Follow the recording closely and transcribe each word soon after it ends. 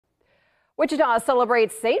Wichita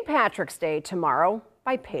celebrates St. Patrick's Day tomorrow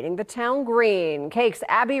by painting the town green. KAKE's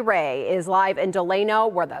Wray is live in Delano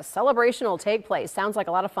where the celebration will take place. Sounds like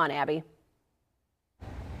a lot of fun, Abby.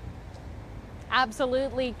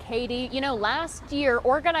 Absolutely, Katie. You know, last year,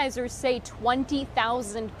 organizers say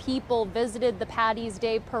 20,000 people visited the Paddy's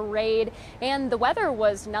Day parade, and the weather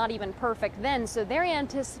was not even perfect then, so they're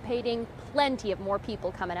anticipating plenty of more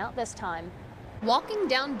people coming out this time. Walking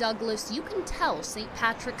down Douglas, you can tell St.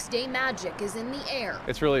 Patrick's Day magic is in the air.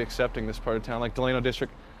 It's really accepting this part of town, like Delano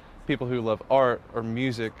District. People who love art or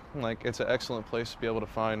music, like it's an excellent place to be able to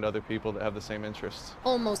find other people that have the same interests.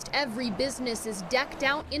 Almost every business is decked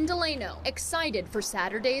out in Delano, excited for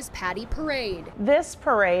Saturday's Paddy Parade. This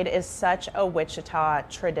parade is such a Wichita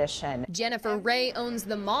tradition. Jennifer Wray owns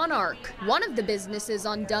the Monarch, one of the businesses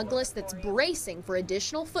on Douglas that's bracing for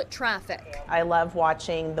additional foot traffic. I love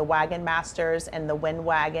watching the wagon masters and the wind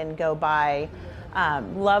wagon go by.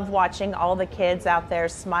 Love watching all the kids out there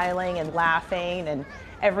smiling and laughing and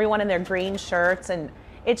everyone in their green shirts, and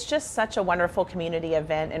it's just such a wonderful community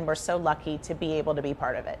event, and we're so lucky to be able to be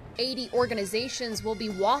part of it. 80 organizations will be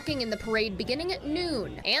walking in the parade beginning at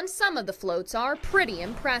noon, and some of the floats are pretty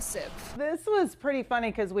impressive. This was pretty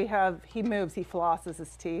funny because he flosses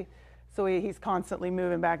his teeth, so he's constantly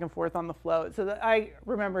moving back and forth on the float. So I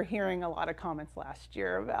remember hearing a lot of comments last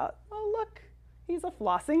year about, oh look, he's a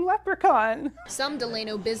flossing leprechaun. Some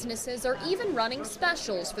Delano businesses are even running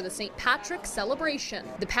specials for the St. Patrick's celebration.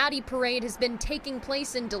 The Paddy Parade has been taking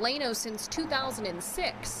place in Delano since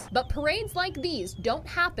 2006, but parades like these don't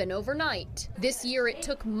happen overnight. This year it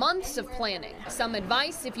took months of planning. Some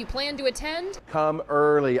advice if you plan to attend? Come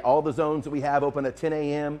early. All the zones that we have open at 10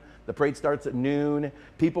 a.m. The parade starts at noon.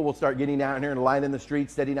 People will start getting out here and lining the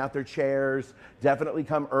streets, setting out their chairs. Definitely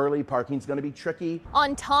come early. Parking's going to be tricky.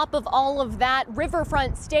 On top of all of that,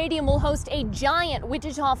 Riverfront Stadium will host a giant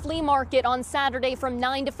Wichita flea market on Saturday from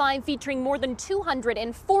 9 to 5, featuring more than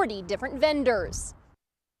 240 different vendors.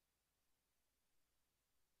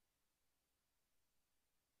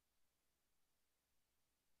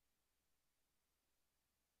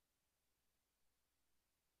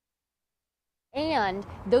 And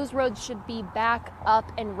those roads should be back up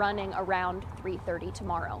and running around 3:30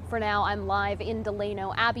 tomorrow. For now, I'm live in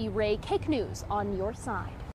Delano. Abby Wray, KAKE News on your side.